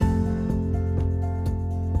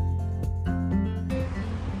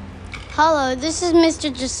Hello, this is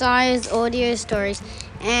Mr. Josiah's audio stories.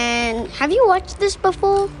 And have you watched this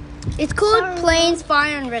before? It's called Planes,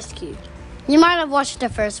 Fire, and Rescue. You might have watched the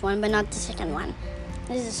first one, but not the second one.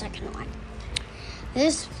 This is the second one.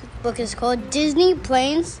 This book is called Disney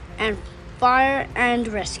Planes and Fire and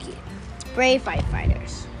Rescue. Brave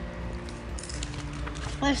Firefighters.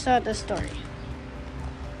 Let's start the story.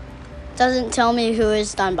 Doesn't tell me who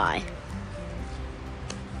it's done by.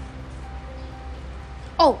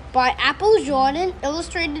 Oh, by Apple Jordan,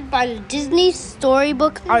 illustrated by the Disney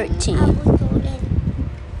Storybook Art Team.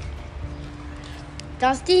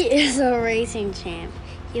 Dusty is a racing champ.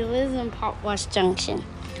 He lives in Potwash Junction.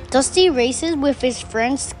 Dusty races with his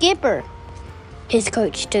friend Skipper, his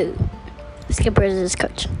coach too. Skipper is his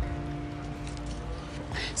coach.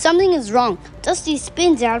 Something is wrong. Dusty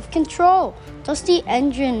spins out of control. Dusty's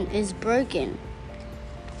engine is broken.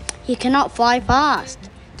 He cannot fly fast.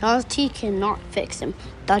 Dusty cannot fix him.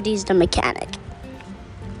 Dusty's the mechanic.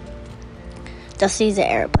 Dusty's an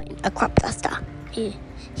airplane, a crop duster.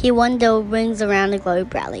 He won the Wings Around the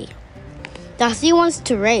Globe rally. Dusty wants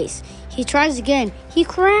to race. He tries again. He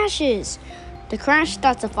crashes. The crash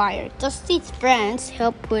starts a fire. Dusty's friends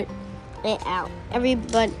help put it out.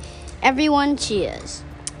 Everyone cheers.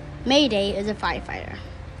 Mayday is a firefighter.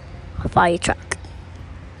 A fire truck.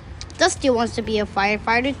 Dusty wants to be a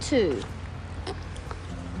firefighter too.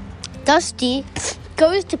 Dusty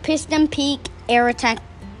goes to Piston Peak Air Attack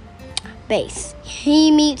Base. He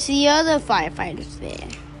meets the other firefighters there.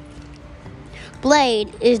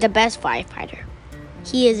 Blade is the best firefighter.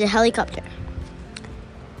 He is a helicopter.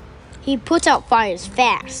 He puts out fires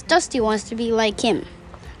fast. Dusty wants to be like him.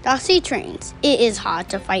 Dusty trains. It is hard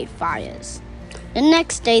to fight fires. The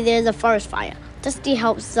next day there's a forest fire. Dusty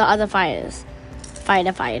helps the other firefighters.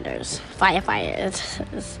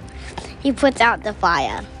 He puts out the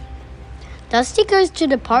fire. Dusty goes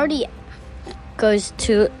to a party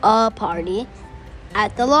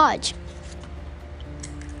at the lodge.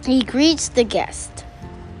 He greets the guests.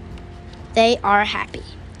 They are happy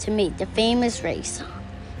to meet the famous racer.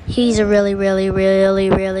 He's a really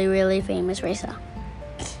famous racer.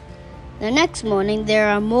 The next morning, there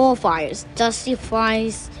are more fires. Dusty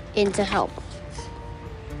flies in to help.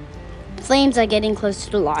 Flames are getting close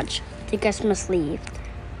to the lodge. The guests must leave.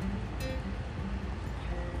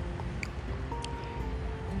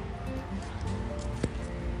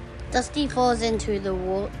 Dusty falls into the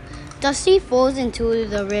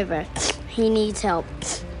river. He needs help.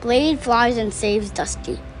 Blade flies and saves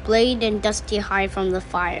Dusty. Blade and Dusty hide from the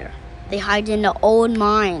fire. They hide in the old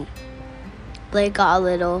mine. Blade got a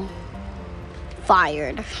little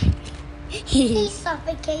fired. He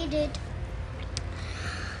suffocated.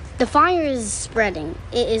 The fire is spreading.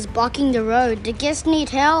 It is blocking the road. The guests need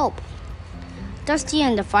help. Dusty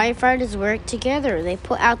and the firefighters work together. They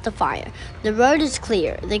put out the fire. The road is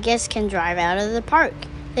clear. The guests can drive out of the park.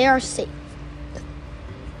 They are safe.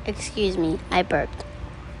 Excuse me, I burped.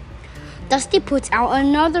 Dusty puts out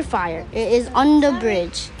another fire. It is on the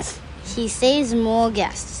bridge. He saves more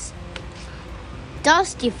guests.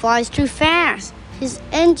 Dusty flies too fast. His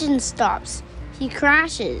engine stops. He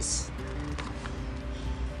crashes.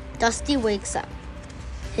 Dusty wakes up.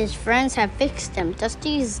 His friends have fixed him.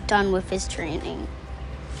 Dusty is done with his training.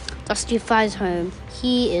 Dusty flies home.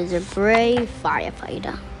 He is a brave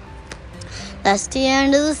firefighter. That's the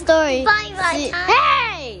end of the story. Bye.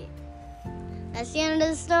 Hey! That's the end of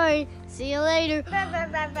the story. See you later.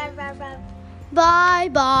 Bye.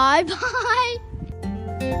 Bye.